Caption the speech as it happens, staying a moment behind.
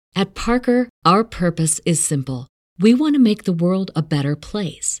At Parker, our purpose is simple. We want to make the world a better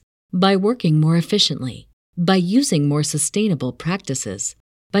place by working more efficiently, by using more sustainable practices,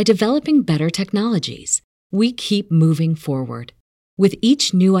 by developing better technologies. We keep moving forward. With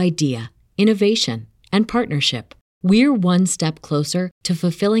each new idea, innovation, and partnership, we're one step closer to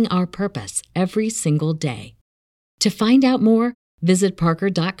fulfilling our purpose every single day. To find out more, visit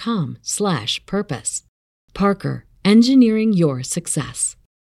parker.com/purpose. Parker, engineering your success.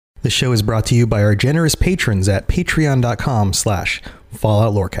 The show is brought to you by our generous patrons at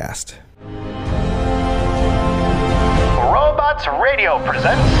patreon.com/FalloutLorecast. Robots Radio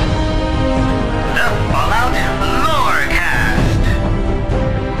presents the Fallout Lorecast.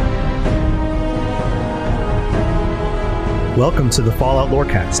 Welcome to the Fallout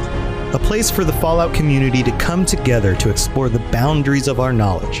Lorecast, a place for the Fallout community to come together to explore the boundaries of our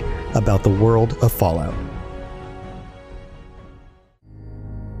knowledge about the world of Fallout.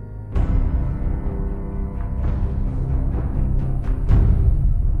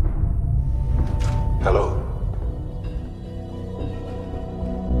 Hello.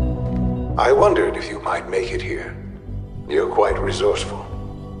 I wondered if you might make it here. You're quite resourceful.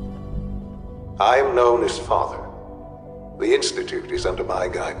 I am known as Father. The Institute is under my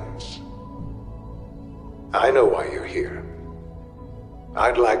guidance. I know why you're here.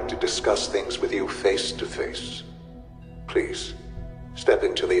 I'd like to discuss things with you face to face. Please, step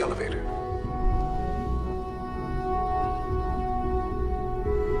into the elevator.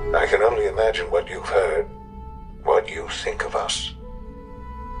 I can only imagine what you've heard, what you think of us.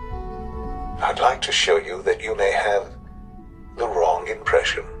 I'd like to show you that you may have the wrong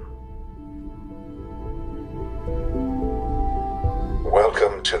impression.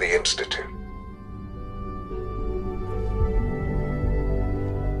 Welcome to the Institute.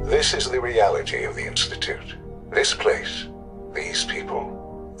 This is the reality of the Institute. This place, these people,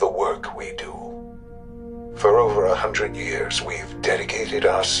 the work we do. For over 100 years, we've dedicated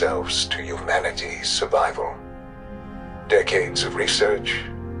ourselves to humanity's survival. Decades of research,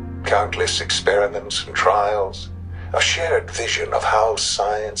 countless experiments and trials, a shared vision of how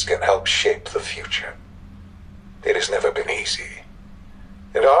science can help shape the future. It has never been easy,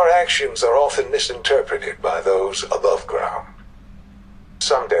 and our actions are often misinterpreted by those above ground.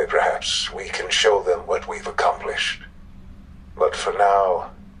 Someday, perhaps, we can show them what we've accomplished. But for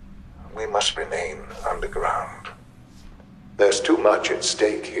now, we must remain underground. There's too much at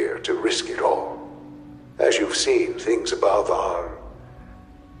stake here to risk it all. As you've seen, things above are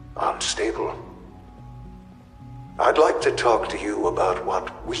unstable. I'd like to talk to you about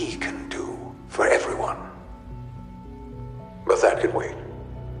what we can do for everyone. But that can wait.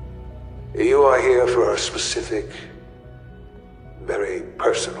 You are here for a specific, very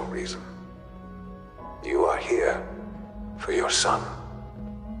personal reason. You are here for your son.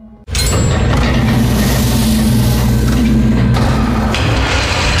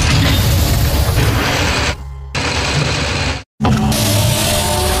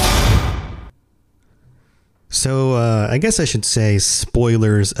 So, I guess I should say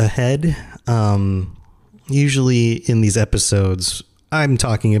spoilers ahead. Usually in these episodes, I'm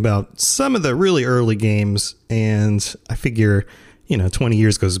talking about some of the really early games, and I figure, 20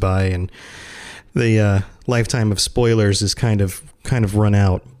 years goes by and the lifetime of spoilers is kind of run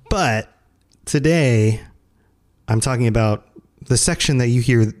out. But today, I'm talking about the section that you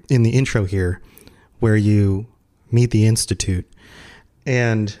hear in the intro here, where you meet the Institute.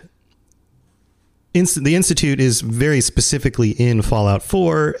 And the Institute is very specifically in Fallout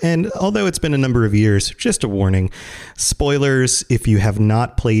 4, and although it's been a number of years, just a warning, spoilers if you have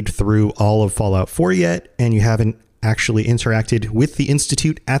not played through all of Fallout 4 yet, and you haven't actually interacted with the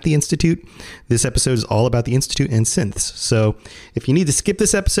Institute at the Institute. This episode is all about the Institute and synths. So if you need to skip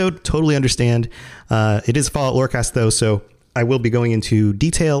this episode, totally understand. It is Fallout Lorecast though, so I will be going into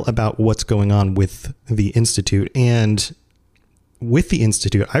detail about what's going on with the Institute. And with the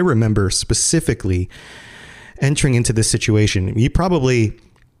Institute, I remember specifically entering into this situation. You probably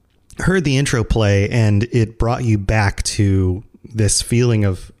heard the intro play and it brought you back to this feeling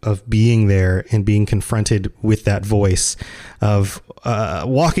of being there and being confronted with that voice of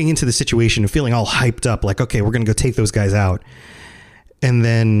walking into the situation and feeling all hyped up, like, okay, we're going to go take those guys out. And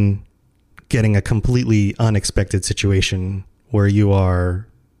then getting a completely unexpected situation where you are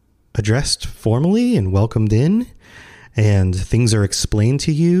addressed formally and welcomed in, and things are explained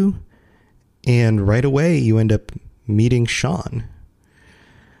to you, and right away you end up meeting Sean.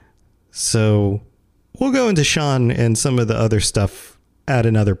 So we'll go into Sean and some of the other stuff at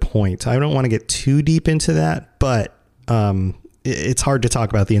another point. I don't want to get too deep into that, but it's hard to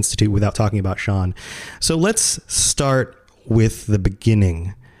talk about the Institute without talking about Sean. So let's start with the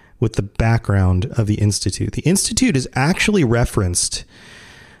beginning. with the background of the Institute. The Institute is actually referenced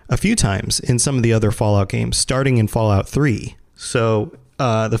a few times in some of the other Fallout games, starting in Fallout 3. So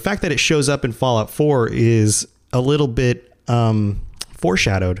the fact that it shows up in Fallout 4 is a little bit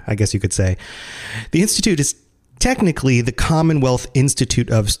foreshadowed, I guess you could say. The Institute is technically the Commonwealth Institute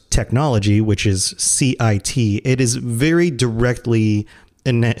of Technology, which is CIT. It is very directly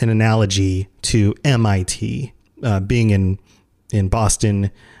an analogy to MIT, being in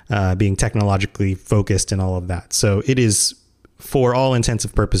Boston, being technologically focused and all of that. So it is, for all intents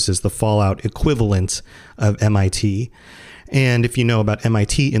and purposes, the Fallout equivalent of MIT. And if you know about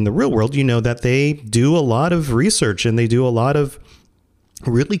MIT in the real world, you know that they do a lot of research and they do a lot of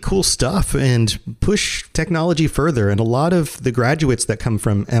really cool stuff and push technology further. And a lot of the graduates that come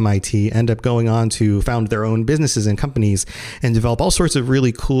from MIT end up going on to found their own businesses and companies and develop all sorts of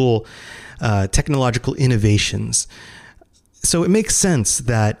really cool technological innovations. So it makes sense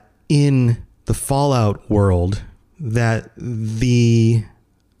that in the Fallout world, that the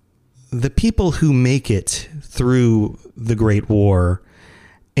people who make it through the Great War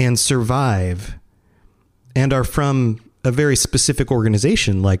and survive and are from a very specific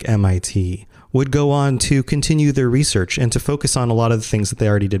organization like MIT would go on to continue their research and to focus on a lot of the things that they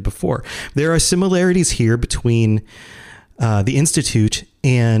already did before. There are similarities here between the Institute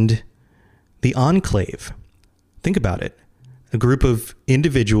and the Enclave. Think about it. A group of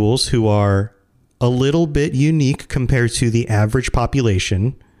individuals who are a little bit unique compared to the average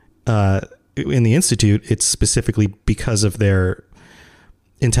population. In the Institute, it's specifically because of their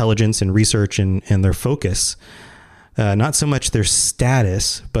intelligence and research and their focus. Not so much their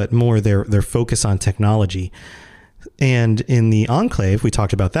status, but more their focus on technology. And in the Enclave, we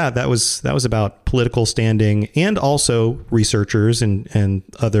talked about that. That was about political standing and also researchers and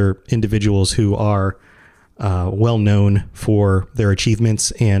other individuals who are well known for their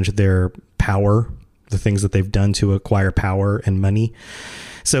achievements and their power, the things that they've done to acquire power and money.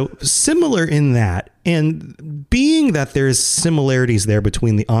 So similar in that, and being that there's similarities there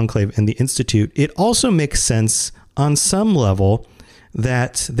between the Enclave and the Institute, it also makes sense on some level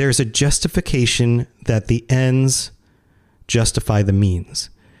that there's a justification that the ends justify the means.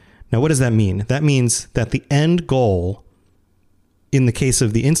 Now, what does that mean? That means that the end goal, in the case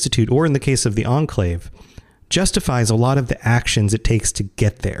of the Institute or in the case of the Enclave, justifies a lot of the actions it takes to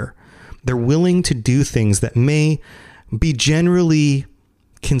get there. They're willing to do things that may be generally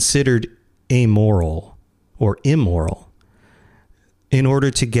considered amoral or immoral in order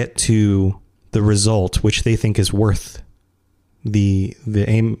to get to the result which they think is worth the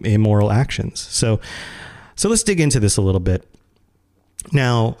amoral actions. So let's dig into this a little bit.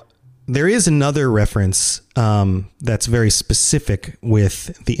 Now, there is another reference that's very specific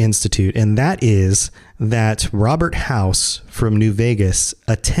with the Institute, and that is that Robert House from New Vegas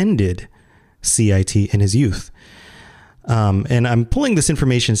attended CIT in his youth. And I'm pulling this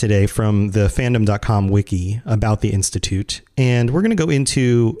information today from the fandom.com wiki about the Institute. And we're going to go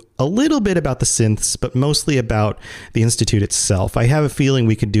into a little bit about the synths, but mostly about the Institute itself. I have a feeling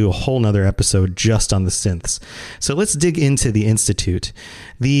we could do a whole nother episode just on the synths. So let's dig into the Institute.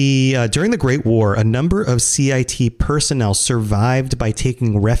 During the Great War, a number of CIT personnel survived by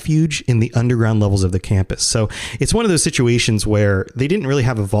taking refuge in the underground levels of the campus. So it's one of those situations where they didn't really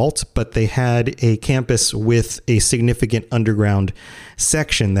have a vault, but they had a campus with a significant underground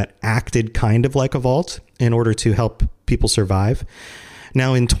section that acted kind of like a vault in order to help people survive.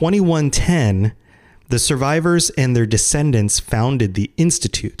 Now, in 2110, the survivors and their descendants founded the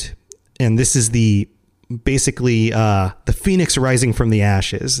Institute. And this is basically the phoenix rising from the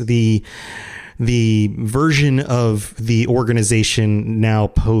ashes, the version of the organization now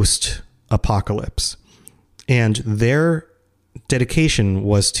post-apocalypse. And their dedication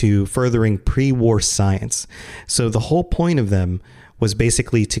was to furthering pre-war science. So the whole point of them was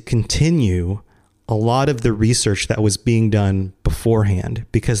basically to continue a lot of the research that was being done beforehand,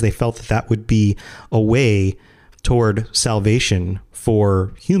 because they felt that that would be a way toward salvation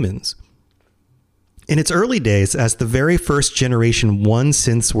for humans. In its early days, as the very first Generation 1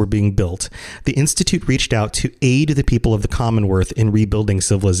 synths were being built, the Institute reached out to aid the people of the Commonwealth in rebuilding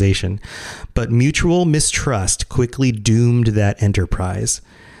civilization. But mutual mistrust quickly doomed that enterprise.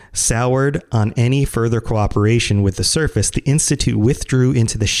 Soured on any further cooperation with the surface, the Institute withdrew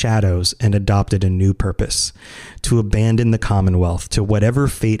into the shadows and adopted a new purpose: to abandon the Commonwealth to whatever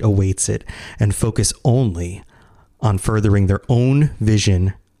fate awaits it and focus only on furthering their own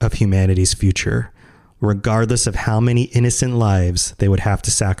vision of humanity's future, regardless of how many innocent lives they would have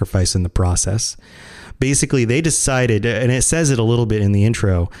to sacrifice in the process. Basically, they decided, and it says it a little bit in the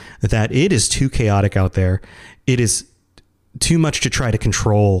intro, that it is too chaotic out there. It is too much to try to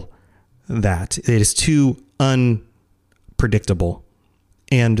control that. It is too unpredictable.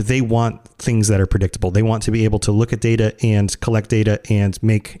 And they want things that are predictable. They want to be able to look at data and collect data and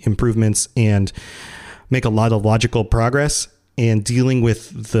make improvements and make a lot of logical progress. And dealing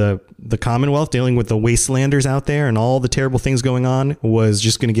with the Commonwealth, dealing with the wastelanders out there and all the terrible things going on was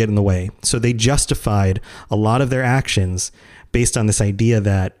just going to get in the way. So they justified a lot of their actions based on this idea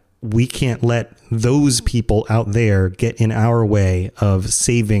that we can't let those people out there get in our way of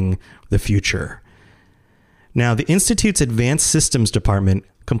saving the future. Now, the Institute's Advanced Systems Department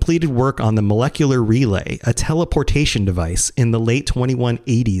completed work on the Molecular Relay, a teleportation device, in the late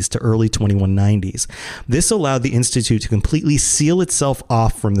 2180s to early 2190s. This allowed the Institute to completely seal itself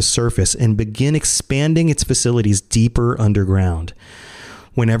off from the surface and begin expanding its facilities deeper underground.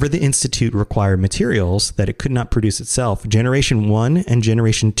 Whenever the Institute required materials that it could not produce itself, Generation 1 and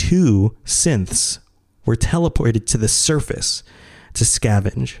Generation 2 synths were teleported to the surface to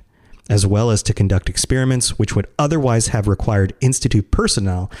scavenge, as well as to conduct experiments which would otherwise have required Institute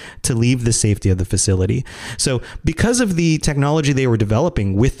personnel to leave the safety of the facility. So because of the technology they were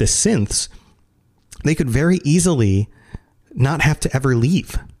developing with the synths, they could very easily not have to ever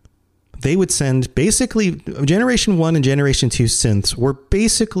leave. They would send basically Generation 1 and Generation 2 synths were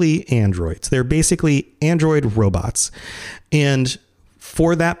basically androids. They're basically android robots. And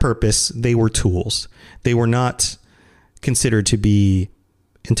for that purpose, they were tools. They were not considered to be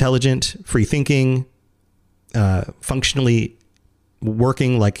intelligent, free thinking, functionally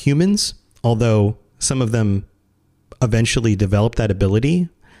working like humans, although some of them eventually developed that ability.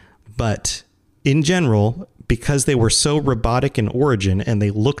 But in general, because they were so robotic in origin and they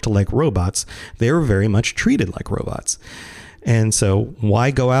looked like robots, they were very much treated like robots. And so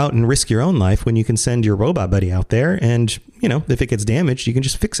why go out and risk your own life when you can send your robot buddy out there and, you know, if it gets damaged, you can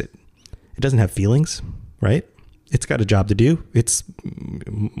just fix it. It doesn't have feelings, right? It's got a job to do.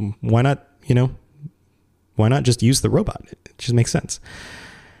 Why not just use the robot? It just makes sense.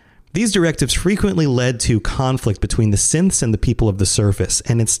 These directives frequently led to conflict between the synths and the people of the surface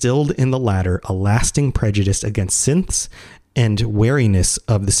and instilled in the latter a lasting prejudice against synths and wariness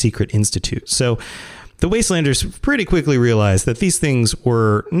of the secret institute. So the Wastelanders pretty quickly realized that these things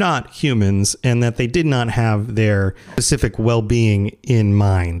were not humans and that they did not have their specific well-being in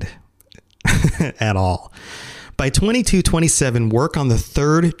mind at all. By 2227, work on the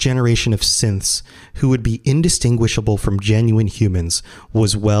third generation of synths, who would be indistinguishable from genuine humans,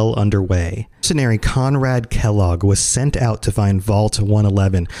 was well underway. Mercenary Conrad Kellogg was sent out to find Vault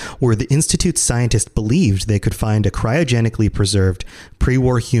 111, where the Institute's scientists believed they could find a cryogenically preserved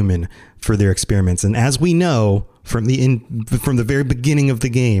pre-war human for their experiments. And as we know from the very beginning of the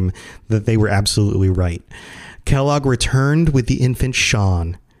game, that they were absolutely right. Kellogg returned with the infant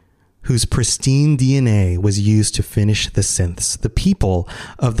Sean, whose pristine DNA was used to finish the synths. The people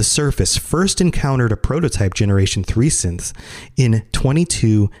of the surface first encountered a prototype Generation 3 synth in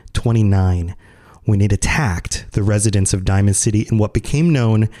 2229 when it attacked the residents of Diamond City in what became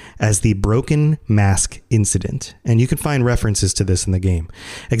known as the Broken Mask Incident. And you can find references to this in the game.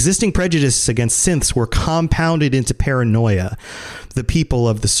 Existing prejudices against synths were compounded into paranoia. The people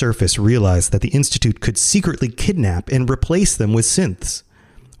of the surface realized that the Institute could secretly kidnap and replace them with synths.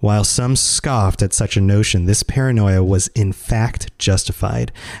 While some scoffed at such a notion, this paranoia was in fact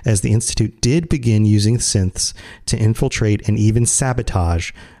justified, as the Institute did begin using synths to infiltrate and even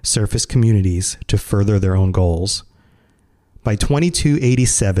sabotage surface communities to further their own goals. By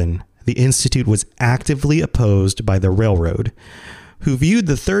 2287, the Institute was actively opposed by the Railroad, who viewed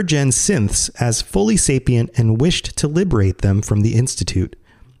the third-gen synths as fully sapient and wished to liberate them from the Institute,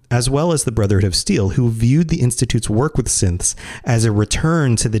 as well as the Brotherhood of Steel, who viewed the Institute's work with synths as a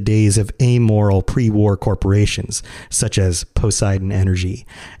return to the days of amoral pre-war corporations, such as Poseidon Energy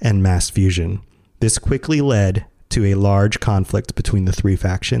and Mass Fusion. This quickly led to a large conflict between the three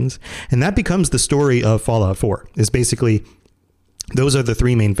factions, and that becomes the story of Fallout 4, is basically those are the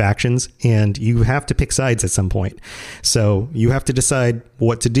three main factions, and you have to pick sides at some point. So you have to decide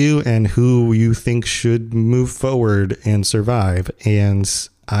what to do and who you think should move forward and survive. And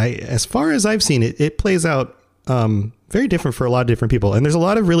as far as I've seen it, it plays out very different for a lot of different people. And there's a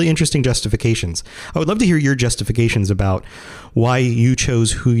lot of really interesting justifications. I would love to hear your justifications about why you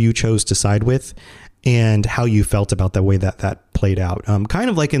chose who you chose to side with and how you felt about the way that played out. Kind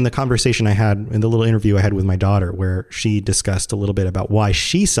of like in the conversation I had in the little interview I had with my daughter, where she discussed a little bit about why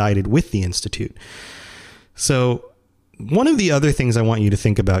she sided with the Institute. So one of the other things I want you to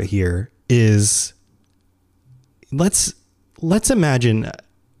think about here is let's imagine,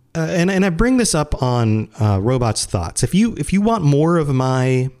 and I bring this up on Robot's Thoughts. If you want more of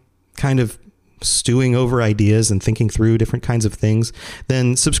my kind of stewing over ideas and thinking through different kinds of things,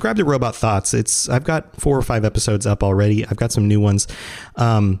 then subscribe to Robot Thoughts. I've got 4 or 5 episodes up already. I've got some new ones.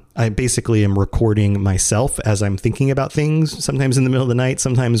 I basically am recording myself as I'm thinking about things, sometimes in the middle of the night,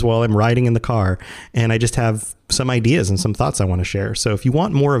 sometimes while I'm riding in the car, and I just have some ideas and some thoughts I want to share. So if you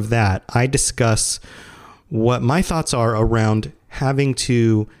want more of that, I discuss what my thoughts are around having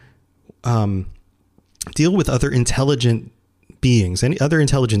to deal with other intelligent beings, any other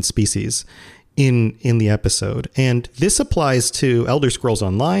intelligent species in the episode. And this applies to Elder Scrolls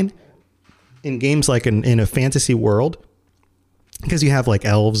Online, in games like in a fantasy world, because you have like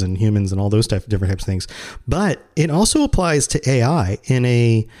elves and humans and all those different types of things. But it also applies to AI in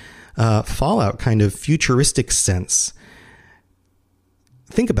a Fallout kind of futuristic sense.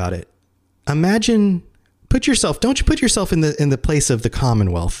 Think about it. Don't you put yourself in the place of the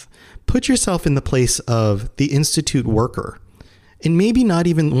Commonwealth. Put yourself in the place of the Institute worker, and maybe not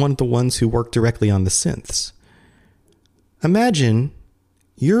even one of the ones who work directly on the synths. Imagine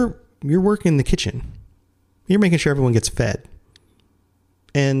you're working in the kitchen. You're making sure everyone gets fed.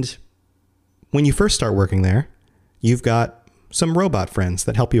 And when you first start working there, you've got some robot friends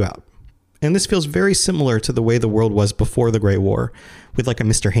that help you out. And this feels very similar to the way the world was before the Great War, with like a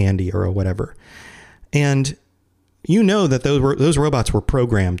Mr. Handy or a whatever. And you know that those robots were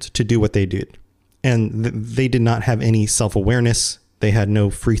programmed to do what they did. And they did not have any self-awareness. They had no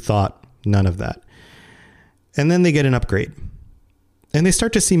free thought, none of that. And then they get an upgrade. And they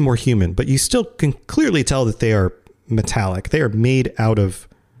start to seem more human, but you still can clearly tell that they are metallic. They are made out of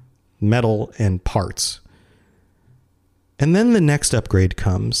metal and parts. And then the next upgrade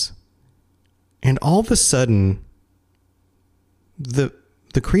comes. And all of a sudden, the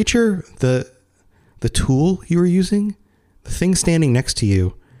creature, the tool you were using, the thing standing next to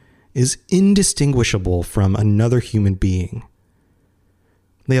you, is indistinguishable from another human being.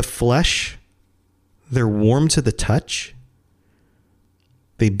 They have flesh. They're warm to the touch.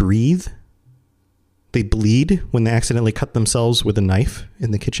 They breathe. They bleed when they accidentally cut themselves with a knife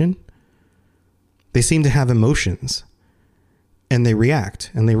in the kitchen. They seem to have emotions, and they react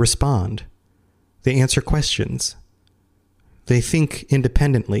and they respond. They answer questions. They think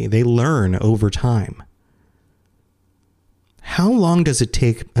independently. They learn over time. How long does it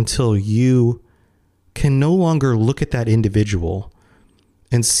take until you can no longer look at that individual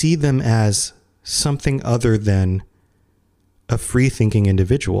and see them as something other than a free-thinking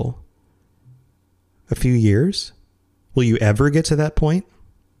individual? A few years? Will you ever get to that point?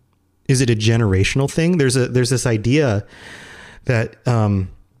 Is it a generational thing? There's this idea that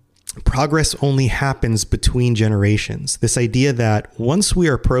progress only happens between generations. This idea that once we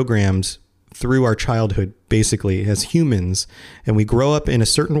are programmed through our childhood, basically as humans, and we grow up in a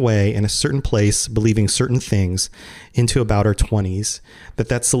certain way, in a certain place, believing certain things into about our 20s,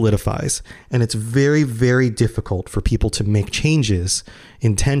 that solidifies. And it's very, very difficult for people to make changes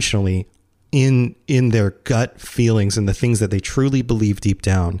intentionally in their gut feelings and the things that they truly believe deep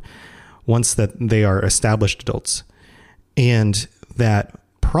down once that they are established adults. And that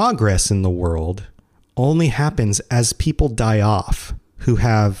progress in the world only happens as people die off who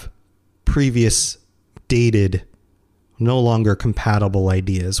have previous dated, no longer compatible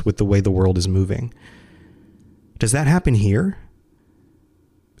ideas with the way the world is moving. Does that happen here?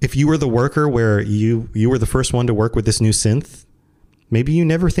 If you were the worker where you were the first one to work with this new synth, maybe you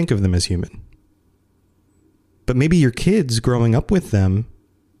never think of them as human. But maybe your kids growing up with them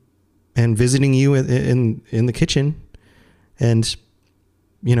and visiting you in the kitchen and,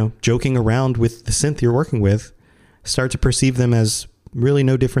 joking around with the synth you're working with, start to perceive them as really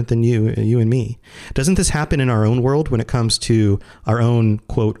no different than you and me. Doesn't this happen in our own world when it comes to our own,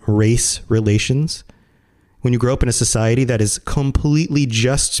 quote, race relations? When you grow up in a society that is completely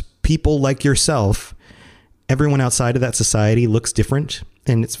just people like yourself, everyone outside of that society looks different,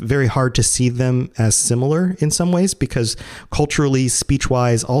 and it's very hard to see them as similar in some ways because culturally,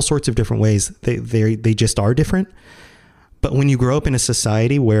 speech-wise, all sorts of different ways, they just are different. But when you grow up in a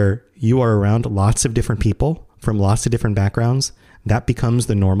society where you are around lots of different people from lots of different backgrounds, that becomes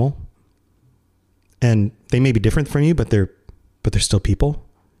the normal. And they may be different from you, but they're still people.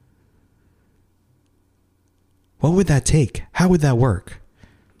 What would that take? How would that work?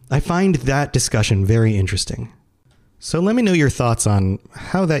 I find that discussion very interesting. So let me know your thoughts on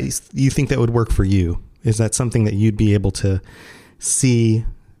how that you think that would work for you. Is that something that you'd be able to see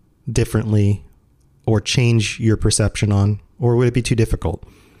differently or change your perception on, or would it be too difficult?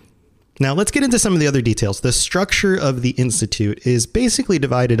 Now, let's get into some of the other details. The structure of the Institute is basically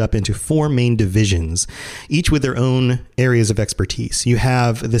divided up into 4 main divisions, each with their own areas of expertise. You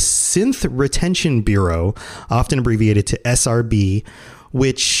have the Synth Retention Bureau, often abbreviated to SRB,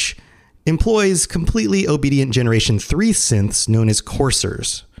 which employs completely obedient Generation 3 synths known as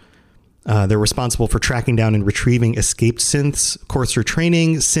coursers. They're responsible for tracking down and retrieving escaped synths, courser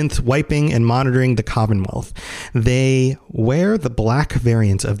training, synth wiping, and monitoring the Commonwealth. They wear the black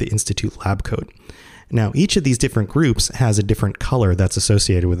variant of the Institute lab coat. Now, each of these different groups has a different color that's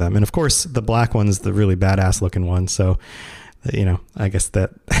associated with them. And of course, the black one's the really badass looking one. So, I guess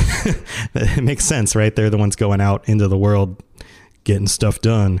that it makes sense, right? They're the ones going out into the world getting stuff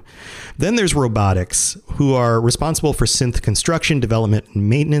done. Then there's robotics, who are responsible for synth construction, development, and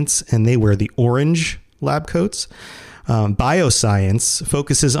maintenance, and they wear the orange lab coats. Bioscience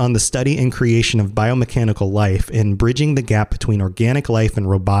focuses on the study and creation of biomechanical life and bridging the gap between organic life and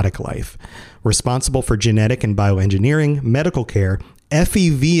robotic life. Responsible for genetic and bioengineering, medical care,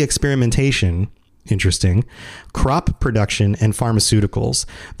 FEV experimentation, interesting, crop production, and pharmaceuticals.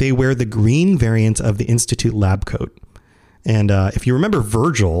 They wear the green variant of the Institute lab coat. And if you remember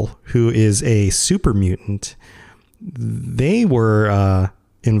Virgil, who is a super mutant, they were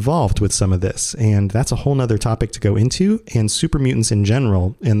involved with some of this. And that's a whole nother topic to go into. And super mutants in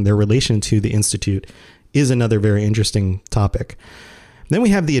general and their relation to the Institute is another very interesting topic. Then we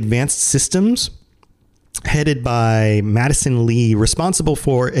have the advanced systems, headed by Madison Lee, responsible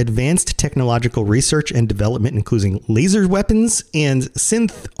for advanced technological research and development, including laser weapons and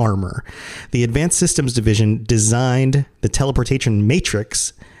synth armor. The Advanced Systems Division designed the teleportation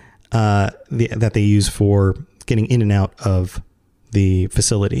matrix that they use for getting in and out of the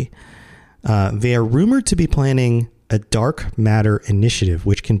facility. They are rumored to be planning a dark matter initiative,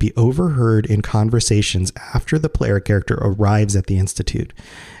 which can be overheard in conversations after the player character arrives at the Institute.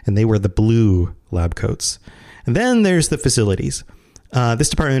 And they wear the blue lab coats. And then there's the facilities. This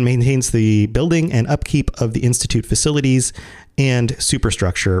department maintains the building and upkeep of the Institute facilities and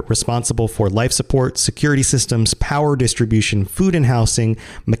superstructure, responsible for life support, security systems, power distribution, food and housing,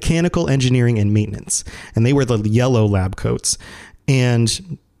 mechanical engineering, and maintenance. And they wear the yellow lab coats.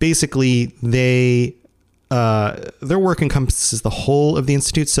 And basically, their work encompasses the whole of the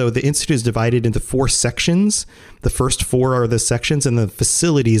Institute. So the Institute is divided into 4 sections. The first 4 are the sections, and the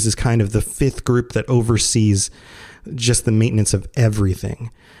facilities is kind of the 5th group that oversees just the maintenance of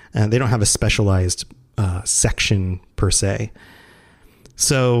everything. They don't have a specialized section per se.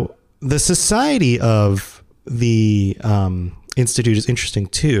 So the society of the Institute is interesting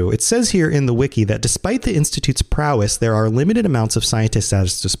too. It says here in the wiki that despite the Institute's prowess, there are limited amounts of scientists at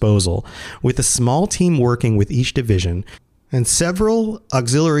its disposal, with a small team working with each division and several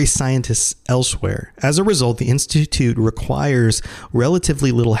auxiliary scientists elsewhere. As a result, the Institute requires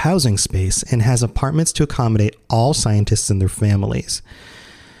relatively little housing space and has apartments to accommodate all scientists and their families.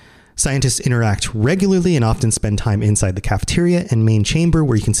 Scientists interact regularly and often spend time inside the cafeteria and main chamber,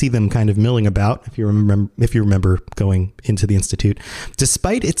 where you can see them kind of milling about, if you remember going into the Institute.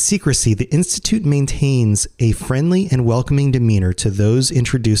 Despite its secrecy, the Institute maintains a friendly and welcoming demeanor to those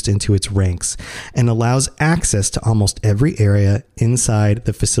introduced into its ranks and allows access to almost every area inside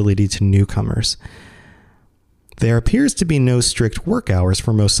the facility to newcomers. There appears to be no strict work hours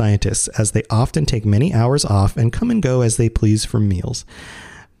for most scientists, as they often take many hours off and come and go as they please for meals.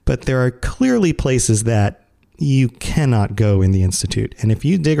 But there are clearly places that you cannot go in the Institute. And if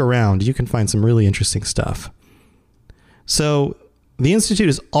you dig around, you can find some really interesting stuff. So the Institute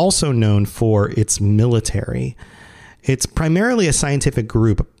is also known for its military. It's primarily a scientific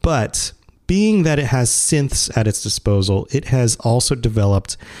group, but being that it has synths at its disposal, it has also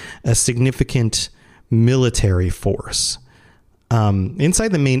developed a significant military force.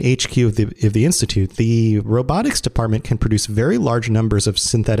 Inside the main HQ of the Institute, the robotics department can produce very large numbers of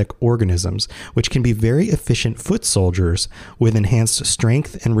synthetic organisms, which can be very efficient foot soldiers with enhanced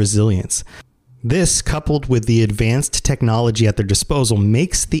strength and resilience. This, coupled with the advanced technology at their disposal,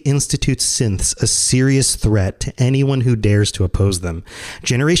 makes the Institute's synths a serious threat to anyone who dares to oppose them.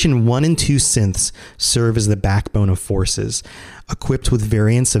 Generation 1 and 2 synths serve as the backbone of forces, equipped with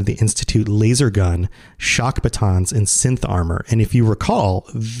variants of the Institute laser gun, shock batons, and synth armor. And if you recall,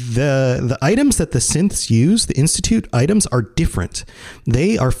 the items that the synths use, the Institute items, are different.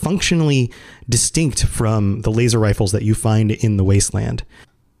 They are functionally distinct from the laser rifles that you find in the Wasteland.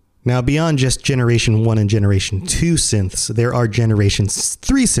 Now, beyond just Generation 1 and Generation 2 synths, there are Generation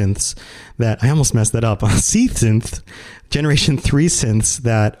 3 synths that, I almost messed that up, synth, Generation 3 synths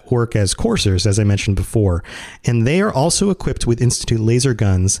that work as coursers, as I mentioned before. And they are also equipped with Institute laser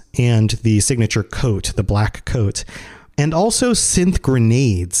guns and the signature coat, the black coat, and also synth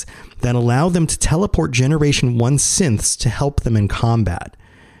grenades that allow them to teleport Generation 1 synths to help them in combat.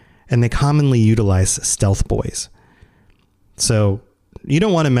 And they commonly utilize stealth boys. So you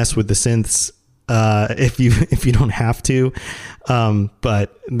don't want to mess with the synths if you don't have to.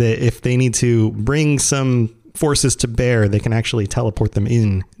 But if they need to bring some forces to bear, they can actually teleport them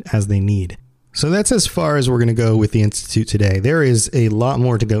in as they need. So that's as far as we're going to go with the Institute today. There is a lot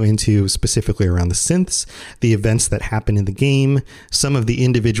more to go into specifically around the synths, the events that happen in the game, some of the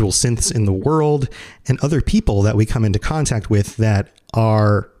individual synths in the world, and other people that we come into contact with that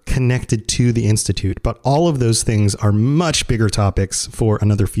are connected to the Institute. But all of those things are much bigger topics for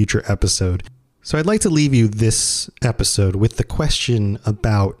another future episode. So I'd like to leave you this episode with the question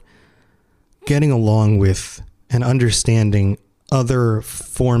about getting along with and understanding other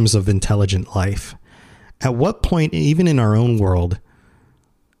forms of intelligent life. At what point, even in our own world,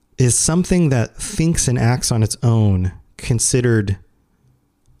 is something that thinks and acts on its own considered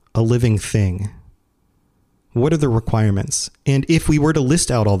a living thing? What are the requirements? And if we were to list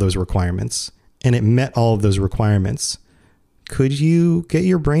out all those requirements and it met all of those requirements, could you get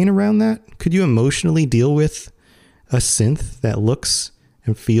your brain around that? Could you emotionally deal with a synth that looks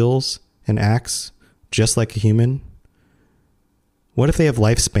and feels and acts just like a human? What if they have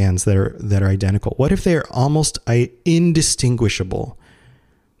lifespans that are identical? What if they are almost indistinguishable?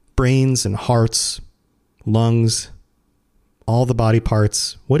 Brains and hearts, lungs, all the body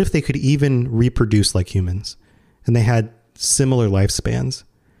parts. What if they could even reproduce like humans and they had similar lifespans?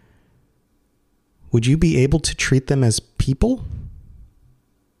 Would you be able to treat them as people?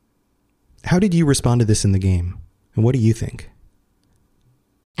 How did you respond to this in the game? And what do you think?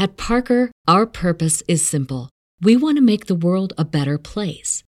 At Parker, our purpose is simple. We want to make the world a better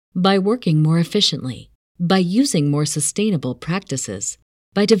place by working more efficiently, by using more sustainable practices,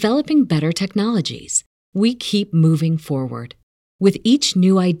 by developing better technologies. We keep moving forward. With each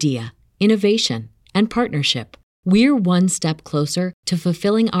new idea, innovation, and partnership, we're one step closer to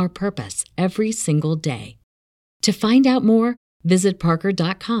fulfilling our purpose every single day. To find out more, visit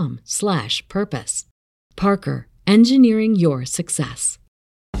parker.com/purpose. Parker, engineering your success.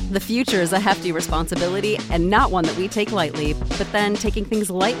 The future is a hefty responsibility and not one that we take lightly. But then taking things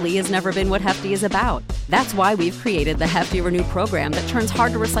lightly has never been what Hefty is about. That's why we've created the Hefty Renew program that turns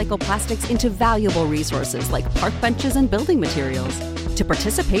hard-to-recycle plastics into valuable resources like park benches and building materials. To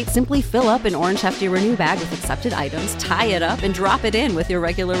participate, simply fill up an orange Hefty Renew bag with accepted items, tie it up, and drop it in with your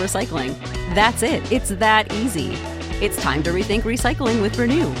regular recycling. That's it. It's that easy. It's time to rethink recycling with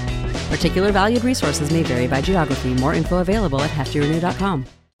Renew. Particular valued resources may vary by geography. More info available at heftyrenew.com.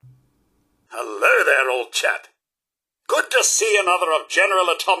 Hello there, old chap. Good to see another of General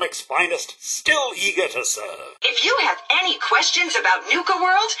Atomic's finest, still eager to serve. If you have any questions about Nuka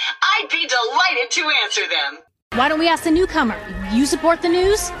World, I'd be delighted to answer them. Why don't we ask the newcomer? You support the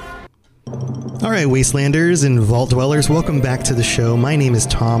news? All right, Wastelanders and Vault Dwellers, welcome back to the show. My name is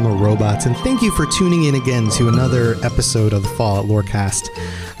Tom Robots, and thank you for tuning in again to another episode of the Fallout Lorecast.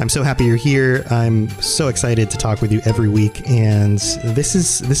 I'm so happy you're here. I'm so excited to talk with you every week, and this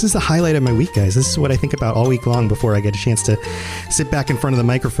is the highlight of my week, guys. This is what I think about all week long before I get a chance to sit back in front of the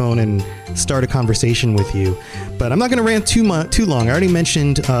microphone and start a conversation with you. But I'm not going to rant too long. I already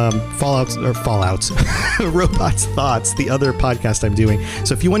mentioned Fallout, Robots Thoughts, the other podcast I'm doing.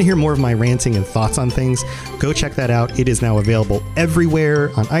 So if you want to hear more of my ranting and thoughts on things, go check that out. It is now available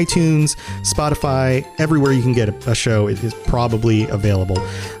everywhere on iTunes, Spotify, everywhere you can get a show. It is probably available.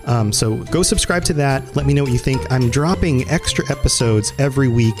 So go subscribe to that. Let me know what you think. I'm dropping extra episodes every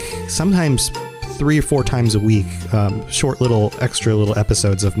week, sometimes 3 or 4 times a week, short extra little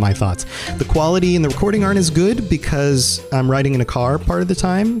episodes of my thoughts. The quality and the recording aren't as good because I'm riding in a car part of the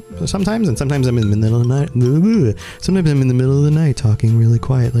time sometimes, and sometimes I'm in the middle of the night. Sometimes I'm in the middle of the night talking really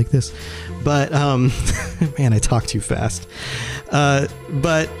quiet like this. But, man, I talk too fast.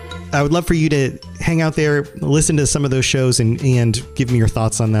 But I would love for you to hang out there, listen to some of those shows and give me your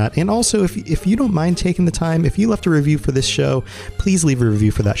thoughts on that. And also, if you don't mind taking the time, if you left a review for this show, please leave a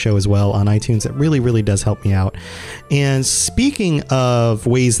review for that show as well on iTunes. It really, really does help me out. And speaking of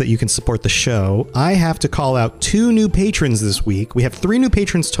ways that you can support the show, I have to call out 2 new patrons this week. We have 3 new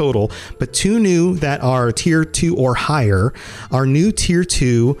patrons total, but 2 new that are tier 2 or higher. Our new tier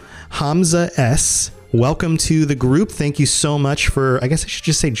 2, Hamza S. Welcome to the group. Thank you so much for, I guess I should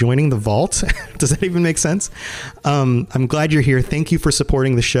just say, joining the vault. Does that even make sense? I'm glad you're here. Thank you for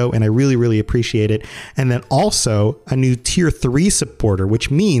supporting the show, and I really, really appreciate it. And then also a new tier 3 supporter, which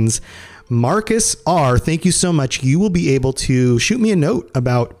means Marcus R. Thank you so much. You will be able to shoot me a note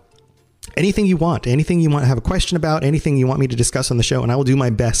about anything you want to have a question about, anything you want me to discuss on the show, and I will do my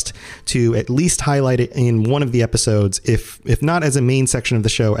best to at least highlight it in one of the episodes, if not as a main section of the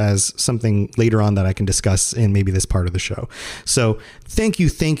show, as something later on that I can discuss in maybe this part of the show. So thank you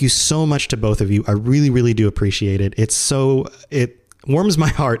so much to both of you. I really, really do appreciate it. warms my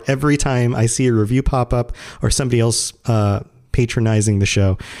heart every time I see a review pop up or somebody else patronizing the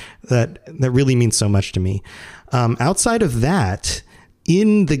show. That really means so much to me. Outside of that,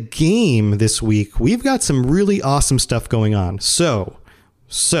 in the game this week, we've got some really awesome stuff going on. So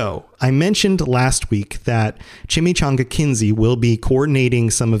I mentioned last week that Chimichanga Kinsey will be coordinating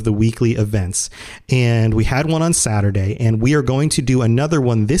some of the weekly events, and we had one on Saturday, and we are going to do another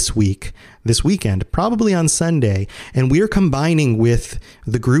one this weekend, probably on Sunday, and we are combining with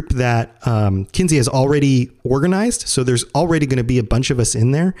the group that Kinsey has already organized. So there's already going to be a bunch of us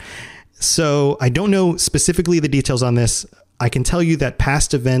in there. So I don't know specifically the details on this. I can tell you that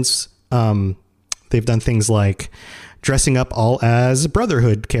past events, they've done things like dressing up all as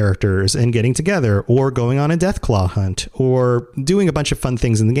Brotherhood characters and getting together, or going on a Deathclaw hunt, or doing a bunch of fun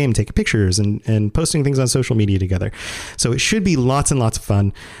things in the game, taking pictures and posting things on social media together. So it should be lots and lots of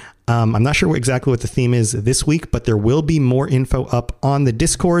fun. I'm not sure exactly what the theme is this week, but there will be more info up on the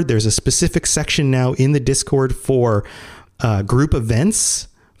Discord. There's a specific section now in the Discord for group events,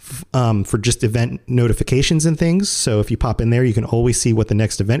 for just event notifications and things. So if you pop in there, you can always see what the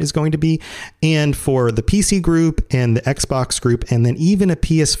next event is going to be. And for the PC group and the Xbox group, and then even a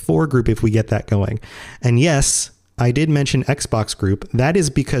PS4 group if we get that going. And yes, I did mention Xbox group. That is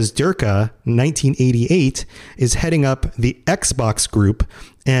because Durka 1988 is heading up the Xbox group,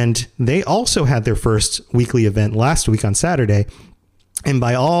 and they also had their first weekly event last week on Saturday. And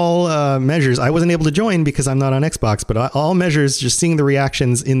by all measures, I wasn't able to join because I'm not on Xbox, but all measures, just seeing the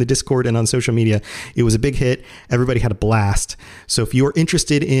reactions in the Discord and on social media, it was a big hit. Everybody had a blast. So if you're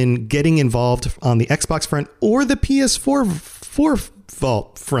interested in getting involved on the Xbox front or the PS4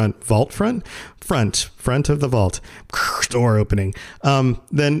 front of the vault, door opening,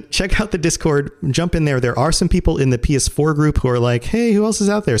 then check out the Discord, jump in there. There are some people in the PS4 group who are like, hey, who else is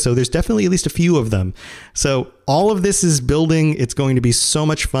out there? So there's definitely at least a few of them. So all of this is building. It's going to be so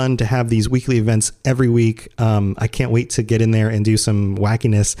much fun to have these weekly events every week. I can't wait to get in there and do some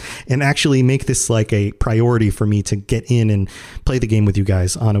wackiness and actually make this like a priority for me to get in and play the game with you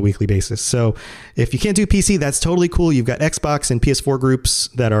guys on a weekly basis. So if you can't do PC, that's totally cool. You've got Xbox and PS4 groups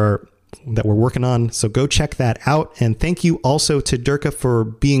that we're working on. So go check that out. And thank you also to Durka for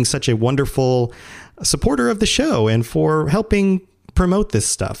being such a wonderful supporter of the show and for helping promote this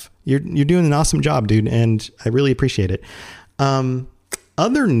stuff. You're doing an awesome job, dude. And I really appreciate it.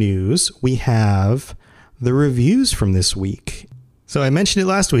 Other news, we have the reviews from this week. So I mentioned it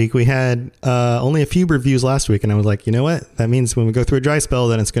last week. We had only a few reviews last week, and I was like, you know what? That means when we go through a dry spell,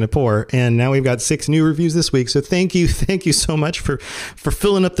 then it's going to pour. And now we've got 6 new reviews this week. So thank you so much for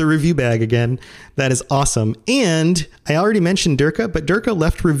filling up the review bag again. That is awesome. And I already mentioned Durka, but Durka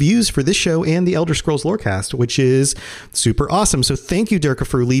left reviews for this show and the Elder Scrolls Lorecast, which is super awesome. So thank you, Durka,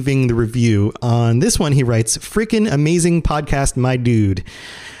 for leaving the review. On this one, he writes, "Freaking amazing podcast, my dude."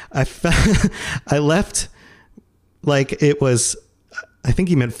 I left like it was... I think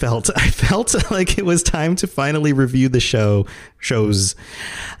he meant felt. I felt like it was time to finally review the shows.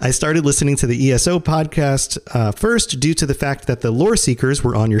 I started listening to the ESO podcast first due to the fact that the Lore Seekers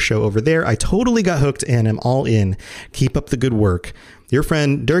were on your show over there. I totally got hooked and am all in. Keep up the good work. Your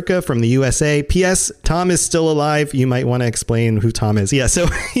friend Durka from the USA. P.S. Tom is still alive. You might want to explain who Tom is. Yeah, so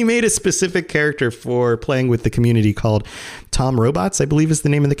he made a specific character for playing with the community called Tom Robots, I believe is the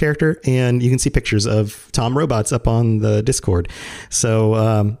name of the character. And you can see pictures of Tom Robots up on the Discord.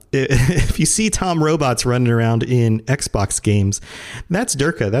 So if you see Tom Robots running around in Xbox games, that's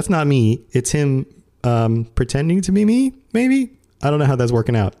Durka. That's not me. It's him pretending to be me, maybe? I don't know how that's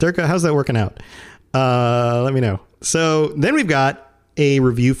working out. Durka, how's that working out? Let me know. So then we've got a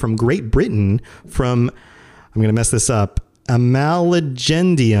review from Great Britain from, I'm going to mess this up,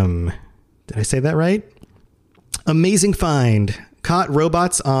 Amalegendium. Did I say that right? Amazing find. Caught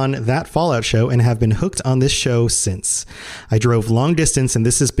robots on that Fallout show and have been hooked on this show since. I drove long distance and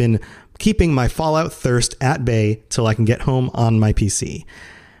this has been keeping my Fallout thirst at bay till I can get home on my PC.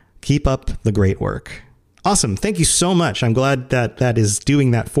 Keep up the great work. Awesome. Thank you so much. I'm glad that is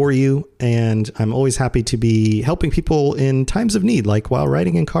doing that for you. And I'm always happy to be helping people in times of need, like while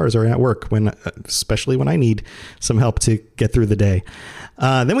riding in cars or at work, especially when I need some help to get through the day.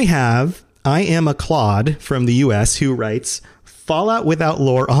 Then we have I Am a Claude from the US who writes, Fallout without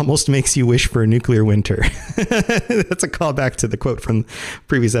lore almost makes you wish for a nuclear winter. That's a callback to the quote from the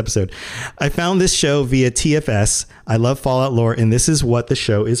previous episode. I found this show via TFS. I love Fallout lore, and this is what the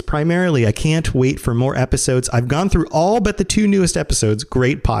show is primarily. I can't wait for more episodes. I've gone through all but the 2 newest episodes.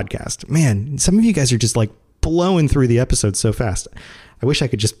 Great podcast. Man, some of you guys are just like blowing through the episodes so fast. I wish I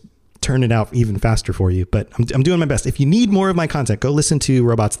could just turn it out even faster for you, but I'm doing my best. If you need more of my content, go listen to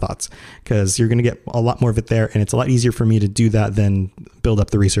Robots Thoughts, because you're going to get a lot more of it there, and it's a lot easier for me to do that than build up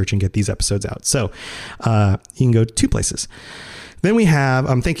the research and get these episodes out. So you can go 2 places. Then we have,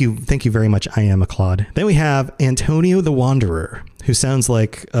 thank you very much, I am a Claude. Then we have Antonio the Wanderer, who sounds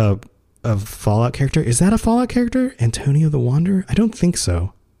like a Fallout character. Is that a Fallout character? Antonio the Wanderer? I don't think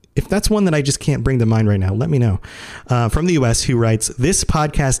so. If that's one that I just can't bring to mind right now, let me know. From the US, who writes, "This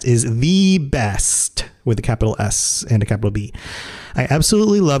podcast is the best," with a capital S and a capital B. "I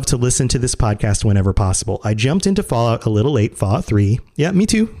absolutely love to listen to this podcast whenever possible. I jumped into Fallout a little late, Fallout 3. Yeah, me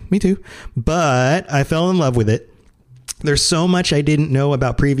too. But I fell in love with it. There's so much I didn't know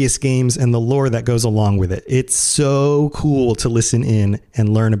about previous games and the lore that goes along with it. It's so cool to listen in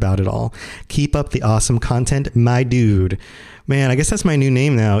and learn about it all. Keep up the awesome content, my dude." Man, I guess that's my new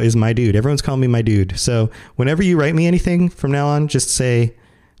name now, is my dude. Everyone's calling me my dude. So whenever you write me anything from now on, just say,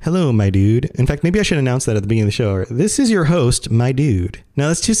 "Hello, my dude." In fact, maybe I should announce that at the beginning of the show. "This is your host, my dude." No,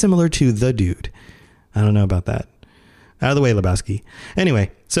 that's too similar to the dude. I don't know about that. Out of the way, Lebowski. Anyway,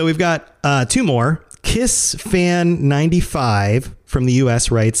 so we've got 2 more. Kiss Fan 95 from the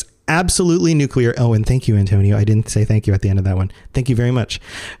US writes, "Absolutely nuclear." Oh, and thank you, Antonio. I didn't say thank you at the end of that one. Thank you very much.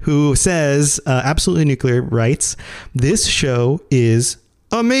 Who says, Absolutely Nuclear writes, "This show is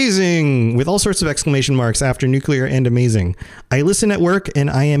amazing," with all sorts of exclamation marks after nuclear and amazing. "I listen at work and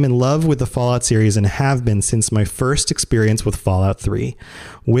I am in love with the Fallout series and have been since my first experience with Fallout 3.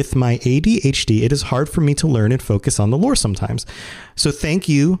 With my ADHD, it is hard for me to learn and focus on the lore sometimes. So thank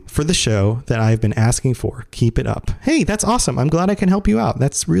you for the show that I've been asking for. Keep it up." Hey, that's awesome. I'm glad I can help you out.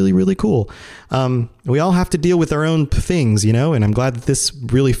 That's really, really cool. We all have to deal with our own things, and I'm glad that this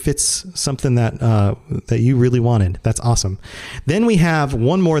really fits something that you really wanted. That's awesome. Then we have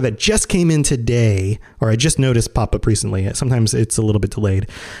one more that just came in today, or I just noticed pop up recently. Sometimes it's a little bit delayed.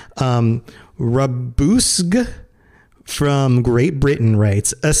 Rabusk from Great Britain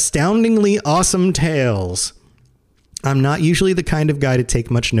writes, "Astoundingly awesome tales. I'm not usually the kind of guy to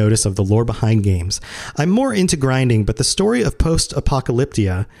take much notice of the lore behind games. I'm more into grinding, but the story of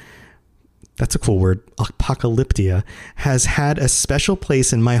post-apocalyptia," that's a cool word, apocalyptia, "has had a special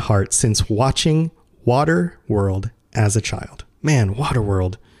place in my heart since watching Waterworld as a child." Man,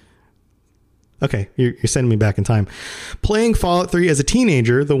 Waterworld. Okay, you're sending me back in time. "Playing Fallout 3 as a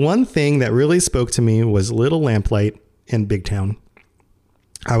teenager, the one thing that really spoke to me was Little Lamplight and Big Town.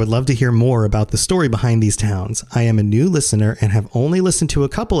 I would love to hear more about the story behind these towns. I am a new listener and have only listened to a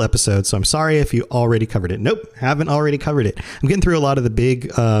couple episodes, so I'm sorry if you already covered it." Nope, haven't already covered it. I'm getting through a lot of the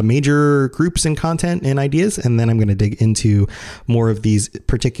big major groups and content and ideas, and then I'm going to dig into more of these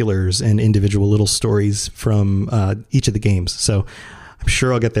particulars and individual little stories from each of the games. So I'm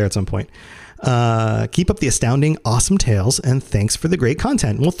sure I'll get there at some point. "Keep up the astounding, awesome tales, and thanks for the great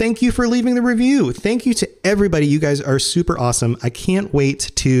content." Well, thank you for leaving the review. Thank you to everybody. You guys are super awesome. I can't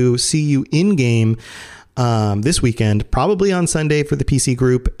wait to see you in game this weekend, probably on Sunday for the PC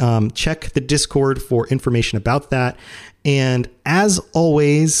group. Check the Discord for information about that. And as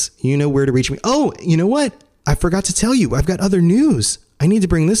always, you know where to reach me. Oh, you know what? I forgot to tell you, I've got other news. I need to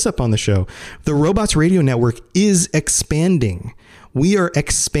bring this up on the show. The Robots Radio Network is expanding. We are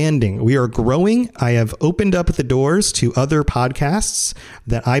expanding. We are growing. I have opened up the doors to other podcasts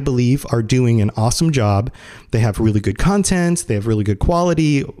that I believe are doing an awesome job. They have really good content. They have really good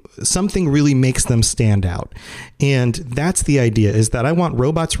quality. Something really makes them stand out. And that's the idea, is that I want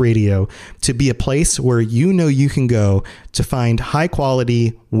Robots Radio to be a place where you can go to find high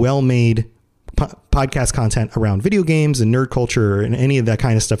quality, well-made podcast content around video games and nerd culture and any of that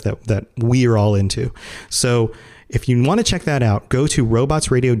kind of stuff that we are all into. So if you want to check that out, go to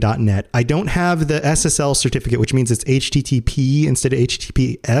robotsradio.net. I don't have the SSL certificate, which means it's HTTP instead of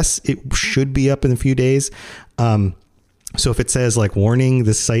HTTPS. It should be up in a few days. So if it says like, "Warning,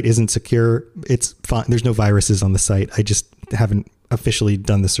 this site isn't secure," it's fine. There's no viruses on the site. I just haven't officially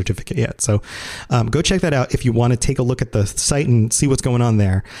done the certificate yet. So go check that out if you want to take a look at the site and see what's going on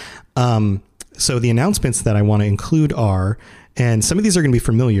there. So the announcements that I want to include are, and some of these are going to be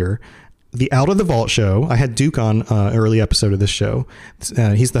familiar, the Out of the Vault show. I had Duke on an early episode of this show.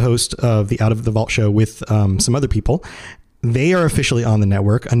 He's the host of the Out of the Vault show with some other people. They are officially on the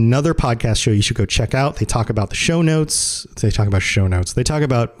network. Another podcast show you should go check out. They talk about the show notes. They talk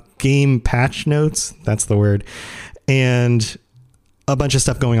about game patch notes. That's the word. And a bunch of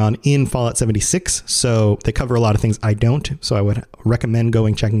stuff going on in Fallout 76. So they cover a lot of things I don't. So I would recommend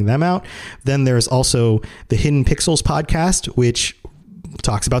checking them out. Then there's also the Hidden Pixels podcast, which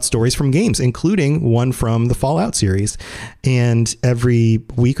talks about stories from games, including one from the Fallout series. And every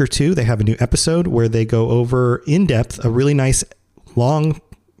week or two, they have a new episode where they go over in depth a really nice long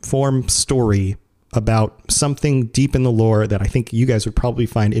form story about something deep in the lore that I think you guys would probably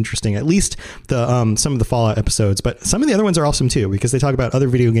find interesting, at least the some of the Fallout episodes, but some of the other ones are awesome too, because they talk about other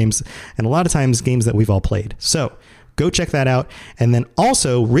video games and a lot of times games that we've all played. So go check that out. And then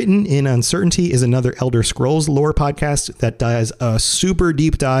also, Written in Uncertainty is another Elder Scrolls lore podcast that does a super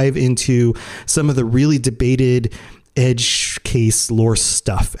deep dive into some of the really debated edge case lore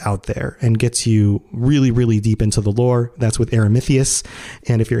stuff out there and gets you really, really deep into the lore. That's with Aramithius.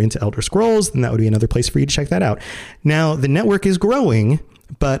 And if you're into Elder Scrolls, then that would be another place for you to check that out. Now, the network is growing,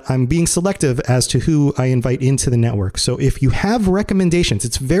 but I'm being selective as to who I invite into the network. So if you have recommendations,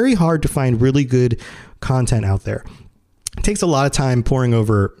 it's very hard to find really good content out there. It takes a lot of time poring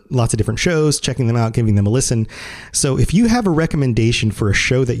over lots of different shows, checking them out, giving them a listen. So if you have a recommendation for a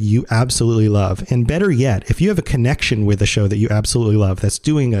show that you absolutely love, and better yet, if you have a connection with a show that you absolutely love that's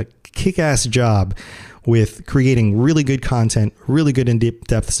doing a kick-ass job with creating really good content, really good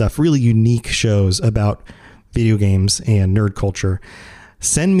in-depth stuff, really unique shows about video games and nerd culture,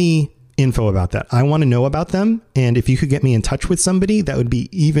 send me info about that. I want to know about them. And if you could get me in touch with somebody, that would be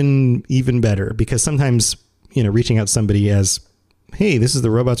even better, because sometimes, you know, reaching out to somebody as, hey, this is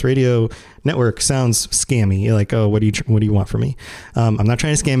the Robots Radio Network, sounds scammy. You're like, oh, what do you want from me? I'm not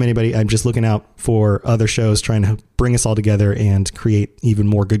trying to scam anybody. I'm just looking out for other shows, trying to bring us all together and create even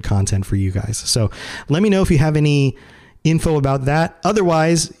more good content for you guys. So let me know if you have any info about that.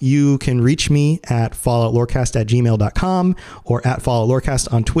 Otherwise, you can reach me at falloutlorecast@gmail.com or at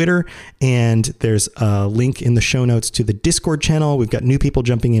falloutlorecast on Twitter. And there's a link in the show notes to the Discord channel. We've got new people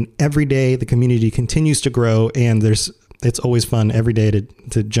jumping in every day. The community continues to grow, and it's always fun every day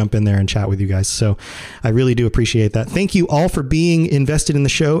to jump in there and chat with you guys. So I really do appreciate that. Thank you all for being invested in the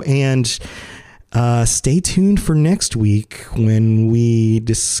show, and stay tuned for next week when we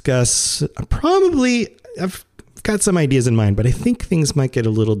discuss I've got some ideas in mind, but I think things might get a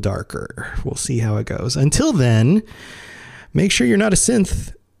little darker. We'll see how it goes. Until then, make sure you're not a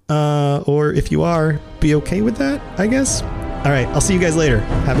synth, or if you are, be okay with that, I guess. All right, I'll see you guys later.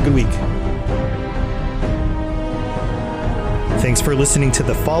 Have a good week. Thanks for listening to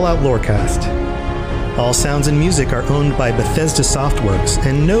the Fallout Lorecast. All sounds and music are owned by Bethesda Softworks,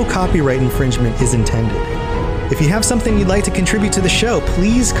 and no copyright infringement is intended. If you have something you'd like to contribute to the show,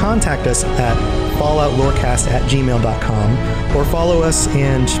 please contact us at falloutlorecast@gmail.com or follow us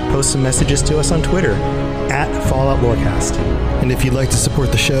and post some messages to us on Twitter at falloutlorecast. And if you'd like to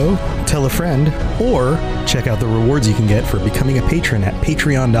support the show, tell a friend, or check out the rewards you can get for becoming a patron at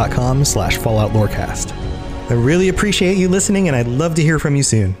patreon.com/falloutlorecast. I really appreciate you listening, and I'd love to hear from you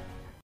soon.